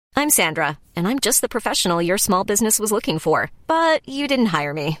I'm Sandra, and I'm just the professional your small business was looking for. But you didn't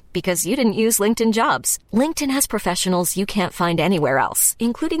hire me because you didn't use LinkedIn Jobs. LinkedIn has professionals you can't find anywhere else,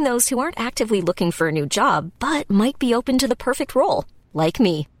 including those who aren't actively looking for a new job, but might be open to the perfect role, like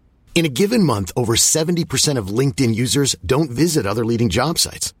me. In a given month, over 70% of LinkedIn users don't visit other leading job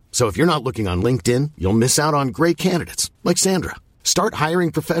sites. So if you're not looking on LinkedIn, you'll miss out on great candidates like Sandra. Start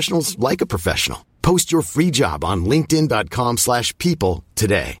hiring professionals like a professional. Post your free job on linkedin.com/people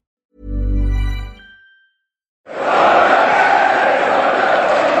today.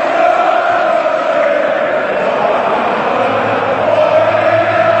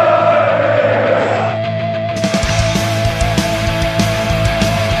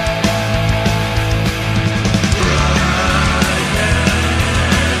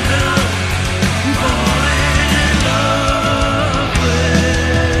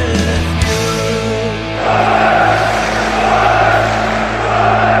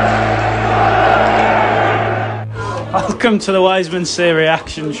 Welcome to the Wiseman Say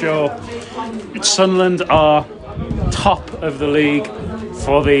Reaction Show. Sunderland are top of the league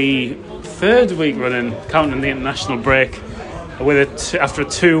for the third week running, counting the international break, after a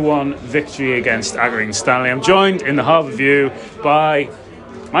 2-1 victory against Accrington. I'm joined in the Harbour View by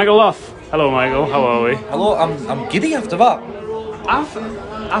Michael Loff. Hello, Michael. How are we? Hello. I'm giddy after that.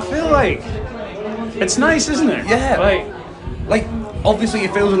 I feel like it's nice, isn't it? Yeah. Like obviously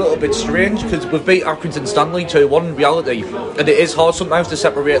it feels a little bit strange because we've beat Accrington Stanley 2-1 in reality, and it is hard sometimes to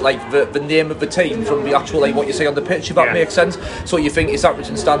separate like the name of the team from the actual like what you say on the pitch, if that makes sense. So you think it's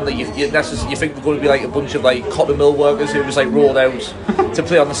Accrington Stanley, you think we're going to be like a bunch of like cotton mill workers who just like rolled out to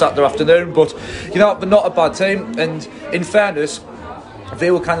play on the Saturday afternoon, but you know, they're not a bad team, and in fairness they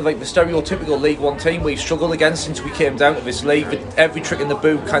were kind of like the stereotypical League One team we've struggled against since we came down to this league. With every trick in the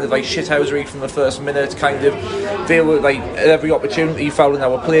boot, kind of like shithousery from the first minute, kind of. They were like at every opportunity fouling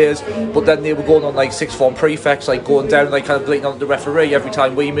our players, but then they were going on like sixth form prefects, like going down, like kind of bleating on the referee every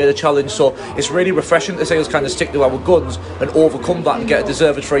time we made a challenge. So it's really refreshing to see us kind of stick to our guns and overcome that and get a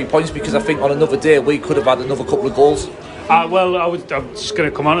deserved 3 points, because I think on another day we could have had another couple of goals. I'm just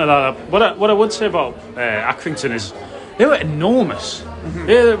going to come on to that. What I would say about Accrington is they were enormous. Mm-hmm.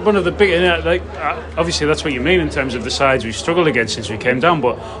 They're one of the big, obviously that's what you mean in terms of the sides we've struggled against since we came down,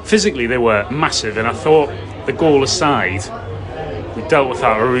 but physically they were massive, and I thought the goal aside, we dealt with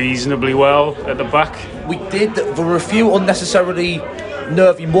that reasonably well at the back. We did. There were a few unnecessarily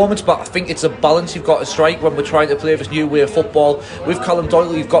nervy moments, but I think it's a balance you've got to strike when we're trying to play this new way of football. With Callum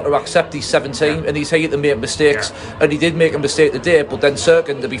Doyle, you've got to accept he's 17 and he's here to make mistakes, and he did make a mistake today, but then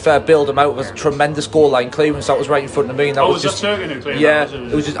Serkin, to be fair, bailed him out with a tremendous goal line clearance that was right in front of me, and that was just Serkin who cleared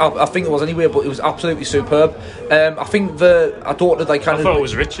it was just, I think it was anyway, but it was absolutely superb. I think I thought it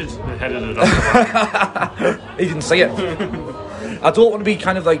was Richard who headed it off. He didn't see it. I don't want to be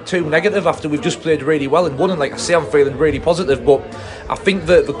kind of like too negative after we've just played really well and won, and like I say, I'm feeling really positive, but I think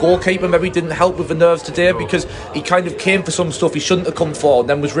the goalkeeper maybe didn't help with the nerves today, because he kind of came for some stuff he shouldn't have come for and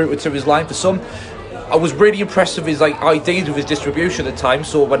then was routed to his line for some. I was really impressed with his like ideas with his distribution at times.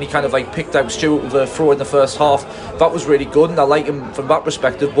 So when he kind of like picked out Stewart with a throw in the first half, that was really good, and I like him from that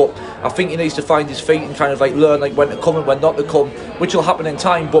perspective. But I think he needs to find his feet and kind of like learn like when to come and when not to come, which will happen in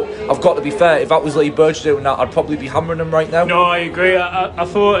time. But I've got to be fair, if that was Lee Burge doing that, I'd probably be hammering him right now. No, I agree. I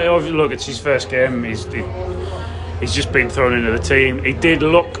thought, look, it's his first game. He's just been thrown into the team. He did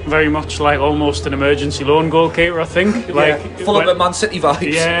look very much like almost an emergency loan goalkeeper, I think. Full of a Man City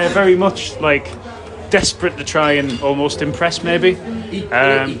vibes. Yeah, very much like desperate to try and almost impress, maybe. He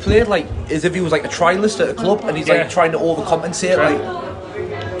played like as if he was like a trialist at a club, and he's like trying to overcompensate.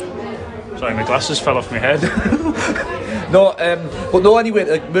 Sorry, my glasses fell off my head. Anyway,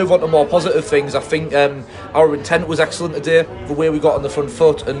 to move on to more positive things, I think our intent was excellent today. The way we got on the front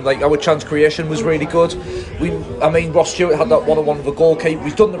foot, and like our chance creation was really good. Ross Stewart had that one-on-one with the goalkeeper.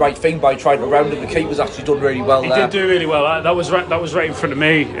 He's done the right thing by trying to round him. The keeper's actually done really well. He did do really well. That was right in front of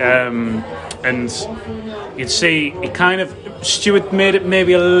me. And you'd see Stewart made it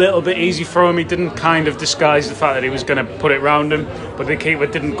maybe a little bit easy for him. He didn't kind of disguise the fact that he was going to put it round him, but the keeper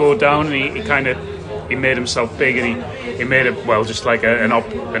didn't go down, and he made himself big, and he made it just like an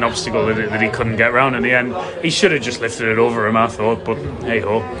obstacle that he couldn't get round in the end. He should have just lifted it over him, I thought, but hey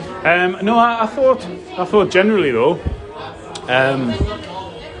ho. I thought generally though,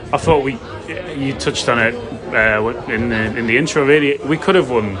 I thought you touched on it in the intro. Really, we could have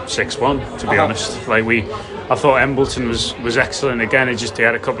won 6-1, to be honest. I thought Embleton was excellent again. He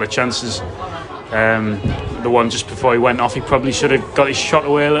had a couple of chances The one just before he went off, he probably should have got his shot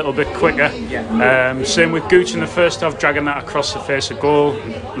away a little bit quicker. Same with Gooch in the first half, dragging that across the face of goal.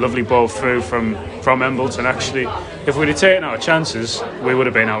 Lovely ball through from Embleton. Actually, if we'd have taken our chances, we would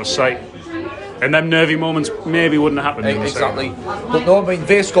have been out of sight. And them nervy moments maybe wouldn't have happened. Exactly. But no, I mean,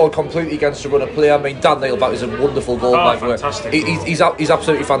 they scored completely against the run of play. I mean, Dan Neil, that is a wonderful goal. Fantastic. He's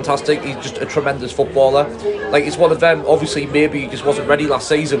absolutely fantastic. He's just a tremendous footballer. Like, it's one of them, obviously, maybe he just wasn't ready last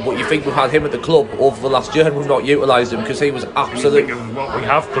season, but you think we've had him at the club over the last year and we've not utilised him because he was absolutely... what we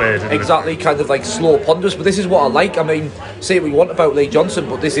have played. Exactly, kind of like slow, ponderous. But this is what I like. I mean, say what we want about Lee Johnson,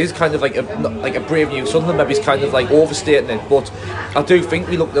 but this is kind of like a brave new Sunderland. Maybe he's kind of like overstating it, but I do think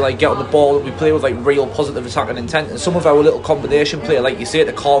we look to like get on the ball and we play with like real positive attacking intent, and some of our little combination play, like you say,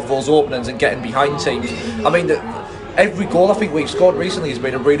 to carve those openings and getting behind teams. I mean, every goal I think we've scored recently has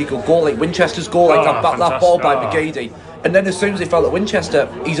been a really good goal, like Winchester's goal, like that ball by McGeady. And then as soon as he fell at Winchester,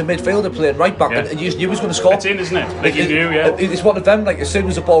 he's a midfielder playing right back, and you knew he was going to score. It's in, isn't it? Like you knew, It's one of them, like as soon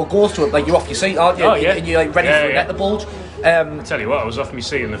as the ball goes to him, like you're off your seat, aren't you? And you're like ready for a net to bulge. I tell you what, I was off my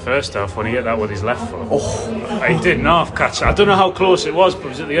seat in the first half when he hit that with his left foot. He did an half catch. I don't know how close it was, but it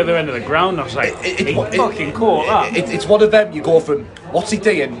was at the other end of the ground. I was like, he fucking caught that. It's one of them, you go from what's he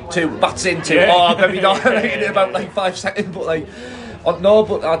doing to bats into maybe not in about like 5 seconds, but like no,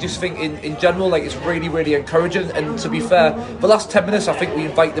 but I just think in general, like, it's really, really encouraging. And to be fair, the last 10 minutes, I think we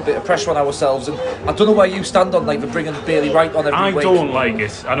invited a bit of pressure on ourselves. And I don't know where you stand on like the bringing Bailey Wright on every week. I don't like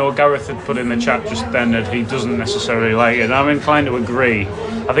it. I know Gareth had put in the chat just then that he doesn't necessarily like it. I'm inclined to agree.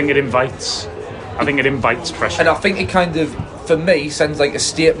 I think it invites pressure. And I think it kind of, for me, sends like a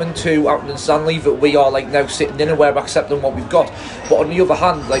statement to Accrington Stanley that we are like now sitting in and we're accepting what we've got. But on the other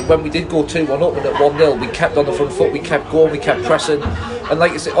hand, like when we did go 2-1 up and at 1-0, we kept on the front foot, we kept going, we kept pressing. And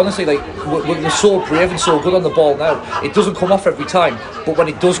like it's honestly, like we're so brave and so good on the ball now. It doesn't come off every time, but when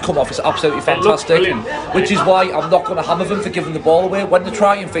it does come off, it's absolutely fantastic. Which is why I'm not going to hammer them for giving the ball away. When they're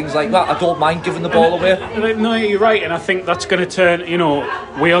trying things like that, I don't mind giving the ball away. No, you're right, and I think that's going to turn. You know,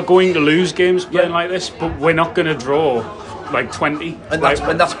 we are going to lose games playing like this, but we're not going to draw like 20. And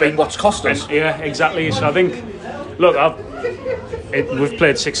that's been what's cost us. Yeah, exactly. So I think, look, we've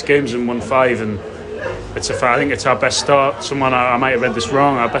played 6 games and won 5, and I think it's our best start. I might have read this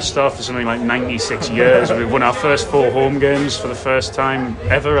wrong. Our best start for something like 96 years. We've won our first 4 home games for the first time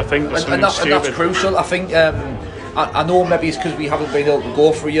ever, I think. And that's crucial. I think. I know maybe it's because we haven't been able to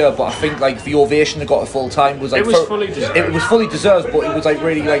go for a year, but I think like the ovation that got a full time was like fully deserved. It was fully deserved, but it was like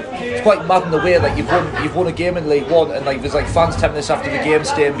really like it's quite mad in the way like you've won a game in League One, and like there's like fans 10 minutes after the game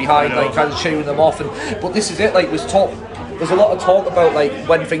staying behind, like kind of cheering them off. But this is it. Like there's a lot of talk about like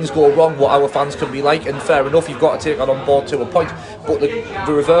when things go wrong, what our fans can be like, and fair enough, you've got to take that on board to a point. But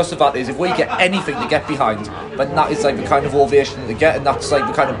the reverse of that is if we get anything to get behind, then that is like the kind of ovation that they get, and that's like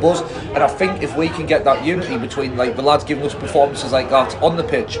the kind of buzz. And I think if we can get that unity between like the lads giving us performances like that on the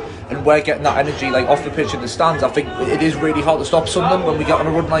pitch, and we're getting that energy like off the pitch in the stands, I think it is really hard to stop Sunderland when we get on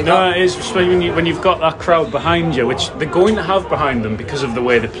a run like that. No, it is, especially when you've got that crowd behind you, which they're going to have behind them because of the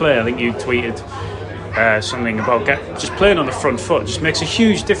way they play. I think you tweeted something about just playing on the front foot just makes a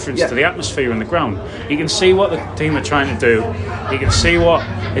huge difference to the atmosphere in the ground. You can see what the team are trying to do. You can see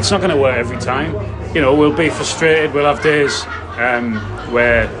it's not going to work every time. You know, we'll be frustrated. We'll have days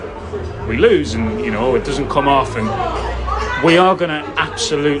where we lose and it doesn't come off, and we are going to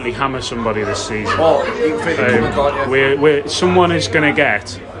absolutely hammer somebody this season. Someone is going to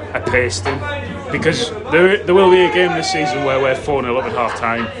get a pasting, because there will be a game this season where we're 4-0 up at half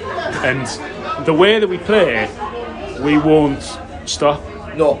time, and the way that we play, we won't stop.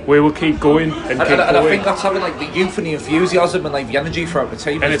 No, we will keep going and keep going. And I think that's having like the youth and the enthusiasm and like the energy throughout the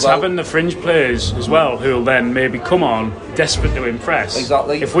team. And it's having the fringe players as well who will then maybe come on desperate to impress.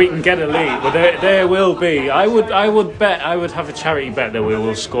 Exactly. If we can get a lead, well, there will be. I would bet. I would have a charity bet that we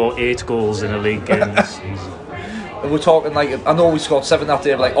will score 8 goals in a league game this season. And we're talking like I know we scored 7 that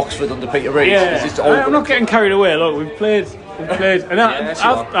day, like Oxford under Peter Reid. Yeah, I'm not getting carried away. Look, we've played, and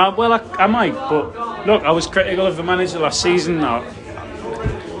I might, but look, I was critical of the manager last season.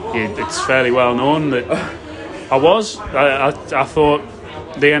 It's fairly well known that I was. I thought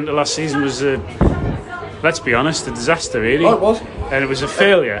the end of last season was let's be honest, a disaster, really. Oh, it was. And it was a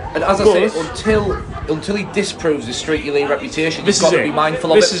failure. And as I say, until he disproves his streaky Lee reputation, he's got to be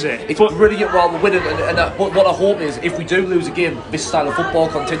mindful of it. This is it. It's brilliant while we're winning, but what I hope is, if we do lose a game, this style of football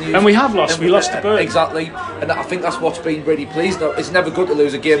continues. And we have lost. We lost to Burnley. Exactly. And I think that's what's been really pleased. Now, it's never good to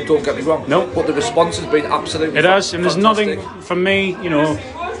lose a game, don't get me wrong. No. But the response has been absolutely It has, and there's nothing, for me,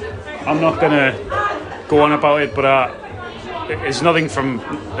 I'm not going to go on about it, but there's nothing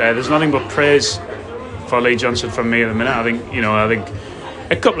there's nothing but praise for Lee Johnson from me at the minute. I think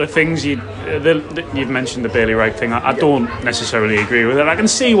A couple of things you've mentioned the Bailey Wright thing. I don't necessarily agree with it. I can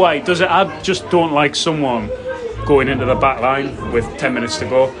see why he does it. I just don't like someone going into the back line with 10 minutes to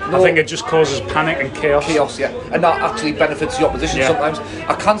go. No. I think it just causes panic and chaos. Yeah, and that actually benefits the opposition sometimes.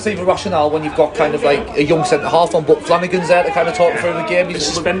 I can't see the rationale when you've got kind of like a young centre half on, but Flanagan's there to kind of talk through the game. He's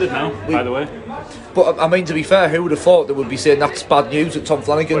suspended now, by the way. But I mean, to be fair, who would have thought they would be saying that's bad news that Tom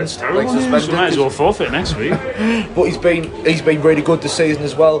Flanagan's suspended? He might as well forfeit next week. But he's been really good this season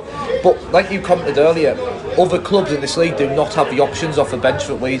as well. But like you commented earlier, other clubs in this league do not have the options off the bench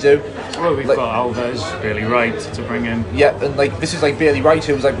that we do. Well, we've got Alves, Bailey Wright to bring in. Yeah, and like this is like Bailey Wright,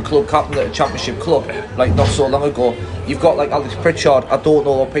 who was like the club captain at a championship club like not so long ago. You've got like Alex Pritchard. I don't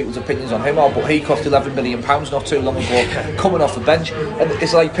know what people's opinions on him are, but he cost £11 million not too long ago, coming off the bench. And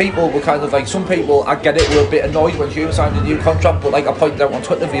it's like people were kind of like, some people, I get it, were a bit annoyed when Hume signed a new contract, but like I pointed out on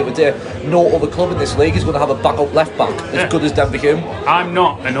Twitter the other day, no other club in this league is going to have a backup left back as good as Denver Hume. I'm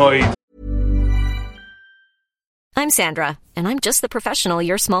not annoyed. I'm Sandra, and I'm just the professional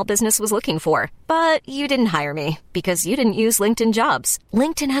your small business was looking for. But you didn't hire me because you didn't use LinkedIn Jobs.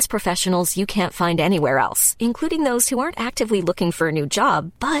 LinkedIn has professionals you can't find anywhere else, including those who aren't actively looking for a new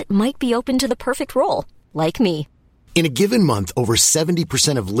job, but might be open to the perfect role, like me. In a given month, over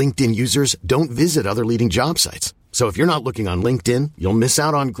 70% of LinkedIn users don't visit other leading job sites. So if you're not looking on LinkedIn, you'll miss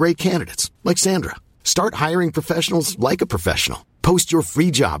out on great candidates like Sandra. Start hiring professionals like a professional. Post your free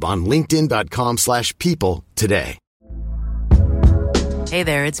job on linkedin.com/people today. Hey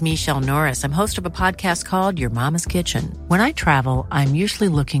there, it's Michelle Norris. I'm host of a podcast called Your Mama's Kitchen. When I travel, I'm usually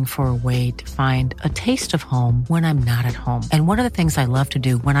looking for a way to find a taste of home when I'm not at home. And one of the things I love to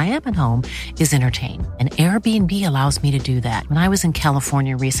do when I am at home is entertain. And Airbnb allows me to do that. When I was in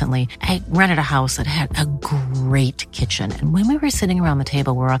California recently, I rented a house that had a great kitchen. And when we were sitting around the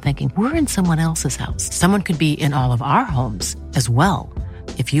table, we're all thinking, we're in someone else's house. Someone could be in all of our homes as well.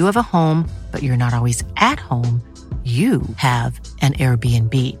 If you have a home, but you're not always at home, you have an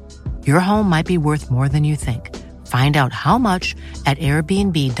Airbnb. Your home might be worth more than you think. Find out how much at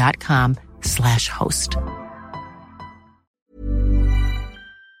airbnb.com/host.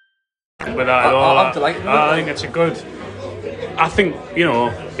 But I think it's a good. I think, you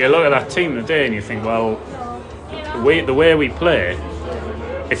know, you look at that team today and you think, well, the way we play,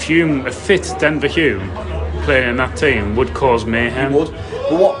 if fit Denver Hume playing in that team would cause mayhem. He would.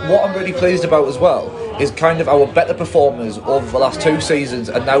 But what I'm really pleased about as well is kind of our better performers over the last 2 seasons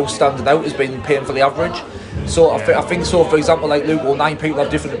are now standing out as being painfully average. So I think so. For example, like Luke, 9 people have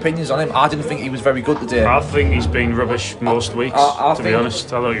different opinions on him. I didn't think he was very good today. I think he's been rubbish most weeks. To be honest,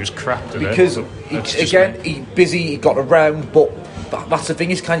 I thought he was crap today. Because he's busy, he got around, but that's the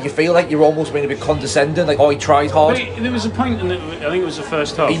thing, is kind of, you feel like you're almost being a bit condescending, like, oh, he tried hard. There was a point I think it was the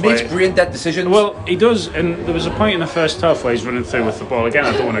first half. He makes brain dead decisions. Well, he does, and there was a point in the first half where he's running through with the ball. Again,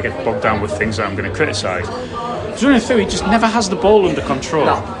 I don't want to get bogged down with things that I'm going to criticise. He's running through, he just never has the ball under control.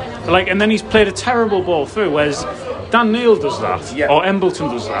 No. And then he's played a terrible ball through, whereas Dan Neil does that, or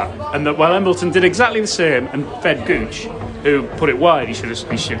Embleton does that, and while Embleton did exactly the same and fed Gooch, who put it wide, he should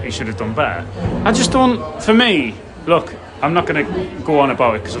have done better. I just don't. For me, look, I'm not going to go on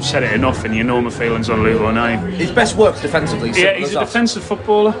about it because I've said it enough, and you know my feelings on Luke O'Neill. His best work's defensively. Yeah, he's a defensive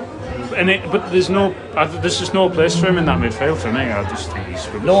footballer, but there's just no place for him in that midfield for me. I just think he's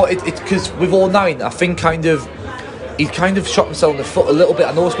rubbish. No, it's because with O'Neill, I think he's kind of shot himself in the foot a little bit.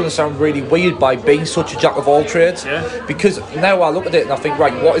 I know it's going to sound really weird by being such a jack of all trades. Yeah. Because now I look at it and I think,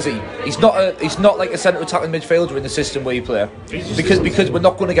 right, what is he? He's not like a centre attacking midfielder in the system we play. Because we're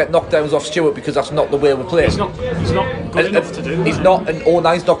not going to get knockdowns off Stewart, because that's not the way we play. He's not good enough to do. He's not, and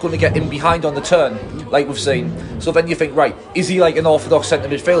O'Neill's not going to get in behind on the turn like we've seen. So then you think, right, is he like an orthodox centre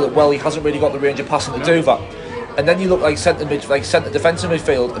midfielder? Well, he hasn't really got the range of passing to do that. And then you look like centre defensive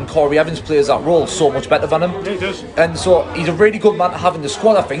midfield, and Corey Evans plays that role so much better than him. Yeah, he does. And so he's a really good man to have in the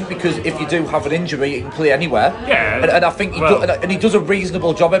squad, I think, because if you do have an injury, he can play anywhere. Yeah. And I think he does a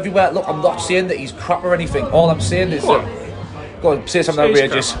reasonable job everywhere. Look, I'm not saying that he's crap or anything. All I'm saying is go on, say something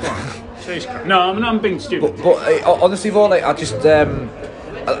outrageous. No, I'm being stupid. But honestly, though, like I just.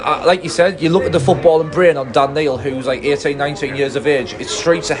 Like you said, you look at the footballing brain on Dan Neil, who's like 18, 19 years of age. It's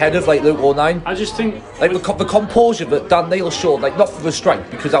streets ahead of like Luke O'Neill. I just think like the composure that Dan Neil showed, like not for the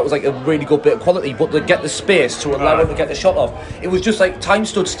strike, because that was like a really good bit of quality, but to get the space to allow him to get the shot off. It was just like time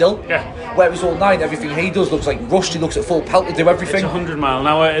stood still. Yeah. Whereas O'Neill, everything he does looks like rushed. He looks at full pelt to do everything. It's 100 mile an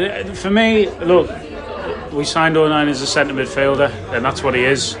hour. For me, look, we signed O'Neill as a centre midfielder, and that's what he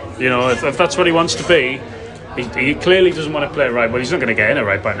is. You know, if that's what he wants to be. He clearly doesn't want to play it right, but he's not going to get in it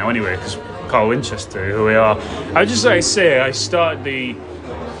right back now anyway, because Carl Winchester, who we are. I just like to say, I started the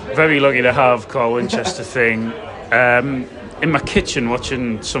very lucky to have Carl Winchester thing. in my kitchen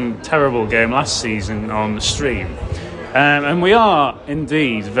watching some terrible game last season on the stream. And we are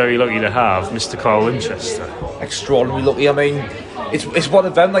indeed very lucky to have Mr. Carl Winchester. Extraordinarily lucky. I mean, it's one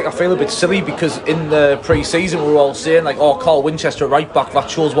of them. Like, I feel a bit silly because in the pre-season we were all saying like, "Oh, Carl Winchester right back. That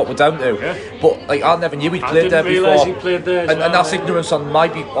shows what we're down to." Yeah. But like, I never knew he'd played there before. I didn't realise he played there, and that's ignorance on my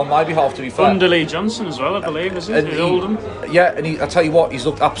behalf, to be fair. Under Lee Johnson as well, I believe, is it? Oldham. Yeah, and I tell you what, he's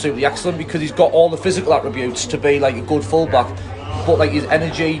looked absolutely excellent because he's got all the physical attributes to be like a good fullback. But like his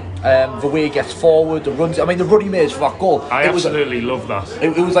energy, the way he gets forward, the runs. I mean, the run he made for that goal. I absolutely love that.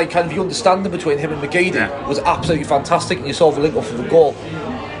 It was like kind of the understanding between him and McGeady was absolutely fantastic, and you saw the link up for the goal.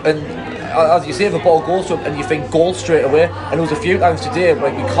 And as you say, the ball goes to him, and you think goal straight away. And there was a few times today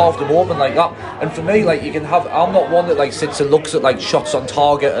like we carved him open like that. And for me, like you can have, I'm not one that like sits and looks at like shots on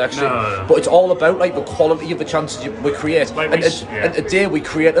target and actually, but it's all about like the quality of the chances we create. Like and today we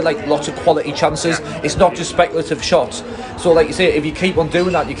created like lots of quality chances. It's not just speculative shots. So like you say, if you keep on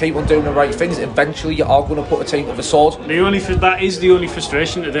doing that, you keep on doing the right things, eventually you are going to put a team to the sword. That is the only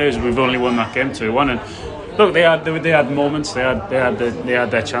frustration today, is we've only won that game 2-1. And look, they had moments, they had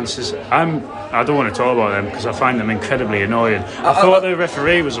their chances. I don't want to talk about them because I find them incredibly annoying. I thought the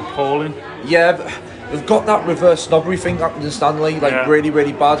referee was appalling. Yeah, we've got that reverse snobbery thing happening in Stanley, like really,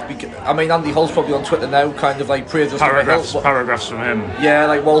 really bad. I mean, Andy Hull's probably on Twitter now, kind of like praise us. Paragraphs from him. Yeah,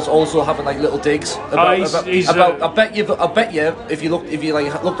 like Walls also having like little digs about. I bet you, if you looked at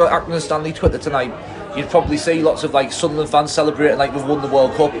Accrington and Stanley Twitter tonight, you'd probably see lots of like Sunderland fans celebrating like we've won the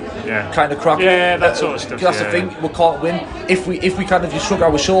World Cup, kind of crap. Yeah, that sort of stuff. That's the thing, we can't win if we kind of just shrug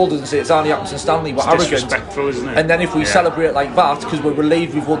our shoulders and say it's only Accrington and Stanley, we're arrogant. Disrespectful, isn't it? And then if we celebrate like that because we're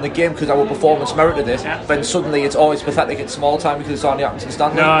relieved we've won the game because our performance merited it, then suddenly it's always pathetic at small time because it's only Accrington and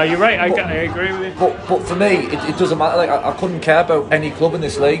Stanley. No, you're right. I agree with you. But for me, it doesn't matter. Like I couldn't care about any club in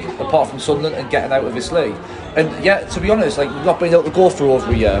this league apart from Sunderland and getting out of this league. And yeah, to be honest, like we've not been able to go for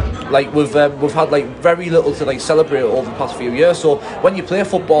over a year. Like we've had like very little to like celebrate over the past few years. So when you play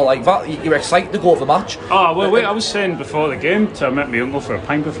football like that, you're excited to go to the match. Oh well, wait, I was saying before the game, I met my uncle for a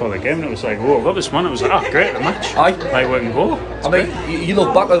pint before the game, and it was like, whoa, I've got this one. It was like, oh, great, the match. Like we can go. I mean, you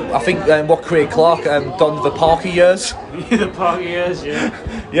look back at, I think what Craig Clark done the Parker years. The Parker years, yeah.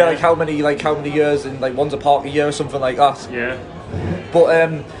 Yeah, like how many years, and like one's a Parker year or something like that. Yeah.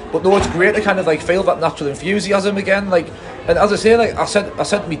 But no, it's great to kind of like feel that natural enthusiasm again. Like, and as I say, like I said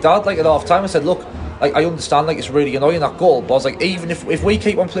to my dad like at half time, I said, look, like I understand like it's really annoying that goal, but I was like, even if we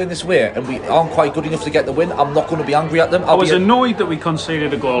keep on playing this way and we aren't quite good enough to get the win, I'm not going to be angry at them. I was annoyed that we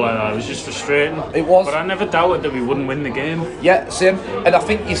conceded a goal like that. It was just frustrating. It was, but I never doubted that we wouldn't win the game. Yeah, same. And I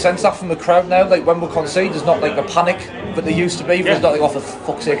think you sense that from the crowd now. Like when we concede, there's not like a panic that there used to be. There's not like, oh for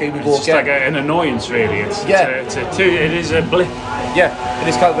fuck's sake, here we go again. It's like an annoyance, really. It is a blip. Yeah, it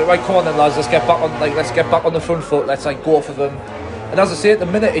is kind of like, right, come on then lads, let's get back on the front foot. Let's like go for them. And as I say, at the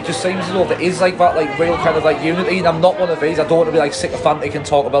minute, it just seems as though there is like that like real kind of like unity. And I'm not one of these. I don't want to be like sycophantic and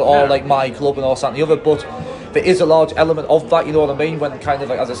talk about like my club and all that and the other, but there is a large element of that. You know what I mean? When kind of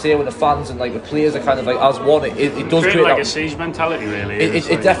like, as I say, when the fans and like the players are kind of like as one, it does create like a siege mentality, really.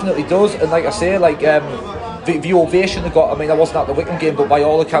 It definitely does. And like I say, like the ovation they got. I mean, I wasn't at the Wickham game, but by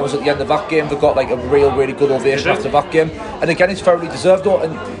all accounts, at the end of that game, they got like a really good ovation after that game. And again, it's thoroughly deserved though.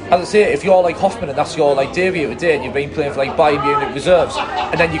 And as I say, if you're like Hoffman and that's your like debut today, and you've been playing for like Bayern Munich reserves,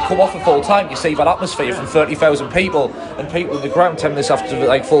 and then you come off at full time, you see that atmosphere from 30,000 people and people in the ground 10 minutes after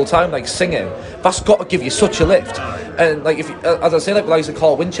like full time, like singing. That's got to give you such a lift. And like if as I say, like the likes of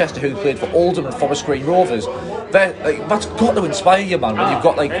Carl Winchester, who played for Oldham and Forest Green Rovers, like, that's got to inspire you, man. When you've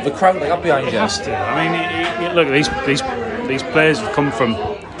got like the crowd like that behind you. It has to. I mean, look, these players have come from.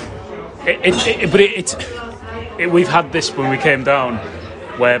 We've had this when we came down,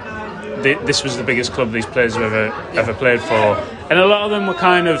 where this was the biggest club these players have ever played for, and a lot of them were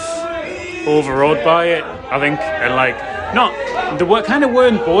kind of overawed by it, I think, and like they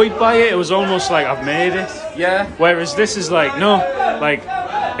weren't buoyed by it. It was almost like, I've made it. Yeah. Whereas this is like, no, like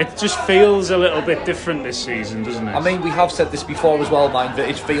it just feels a little bit different this season, doesn't it? I mean, we have said this before as well, mind, that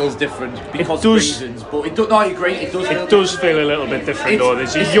it feels different because of reasons. But it does. No, I agree. It does feel a little bit different. Though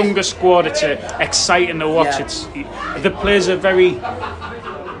there's a younger squad. It's exciting to watch. Yeah. The players are very.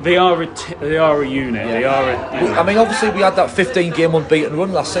 They are a unit. Yeah. They are. I mean, obviously, we had that 15-game unbeaten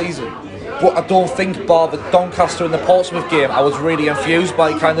run last season. But I don't think, bar the Doncaster and the Portsmouth game, I was really enthused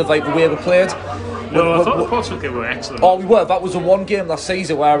by kind of like the way we played. No, I thought the Portsmouth game were excellent. Oh, we were. That was the one game last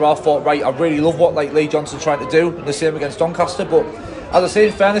season where I thought, right, I really love what like Lee Johnson's trying to do, and the same against Doncaster. But as I say,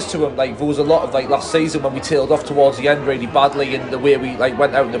 in fairness to him, like there was a lot of like last season when we tailed off towards the end really badly, and the way we like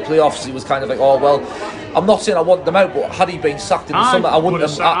went out in the playoffs, he was kind of like, oh well. I'm not saying I want them out, but had he been sacked in the summer, I wouldn't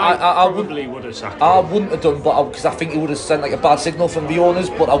have. I probably would have sacked him. I wouldn't have done, but because I think it would have sent like a bad signal from the owners.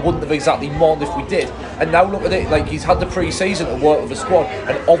 But I wouldn't have exactly mourned if we did. And now look at it, like he's had the pre-season to work with the squad,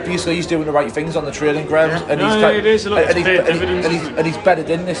 and obviously he's doing the right things on the training ground. And he's bedded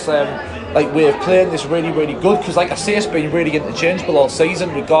in this like way of playing this really, really good. Because like I say, it's been really interchangeable all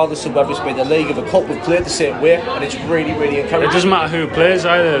season, regardless of whether it's been the league or the cup. We've played the same way, and it's really, really encouraging. It doesn't matter who plays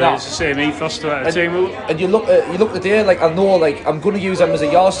either. No. It's the same ethos to a team. And you look today, like I know, like I'm going to use them as a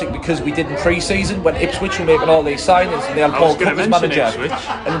yardstick because we did in pre-season when Ipswich were making all these signings and they had Paul Cook as manager,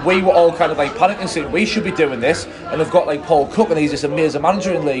 and we were all kind of like panicking, saying we should be doing this. And they've got like Paul Cook, and he's this amazing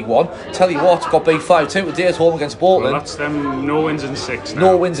manager in League One. Tell you what, got beat 5-2 today at home against Bolton. Well, that's them. No wins in 6 now.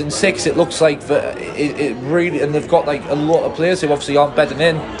 No wins in 6. It looks like it really, and they've got like a lot of players who obviously aren't bedding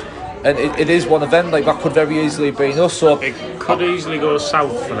in. And it is one of them, like that could very easily have been us. So it could easily go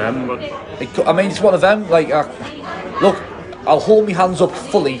south for them, but it's one of them. Like, look, I'll hold my hands up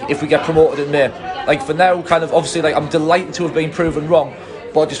fully if we get promoted in May. Like for now, kind of obviously, like I'm delighted to have been proven wrong,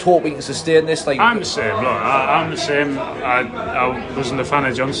 but I just hope we can sustain this. Like I'm the same. Look, I'm the same. I wasn't a fan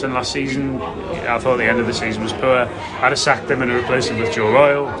of Johnson last season. I thought the end of the season was poor. I'd have sacked him and replaced him with Joe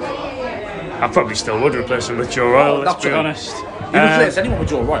Royle. I probably still would replace him with Joe Royle. Let's be honest. You replace anyone with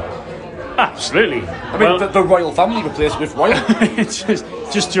Joe Royle? Absolutely. I mean, the royal family replaced with Royle. It's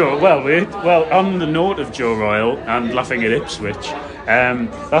just Joe. Well, on the note of Joe Royle and laughing at Ipswich,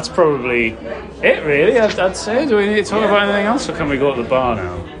 that's probably it, really. I'd say. Do we need to talk about anything else, or can we go to the bar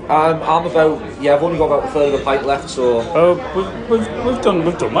now? I'm about. Yeah, I've only got about a third of a pint left, so. Oh, we've done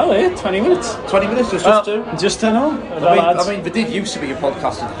well, eh? 20 minutes. 20 minutes, just two. Just I know. I mean, there did used to be a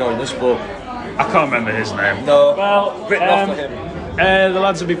podcaster to join us, but I can't remember his name. No. Well, written off for him. The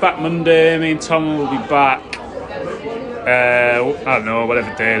lads will be back Monday. Me and Tom will be back. I don't know,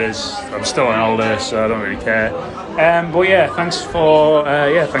 whatever day it is. I'm still on holiday, so I don't really care. But yeah, thanks for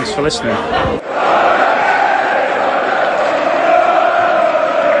listening.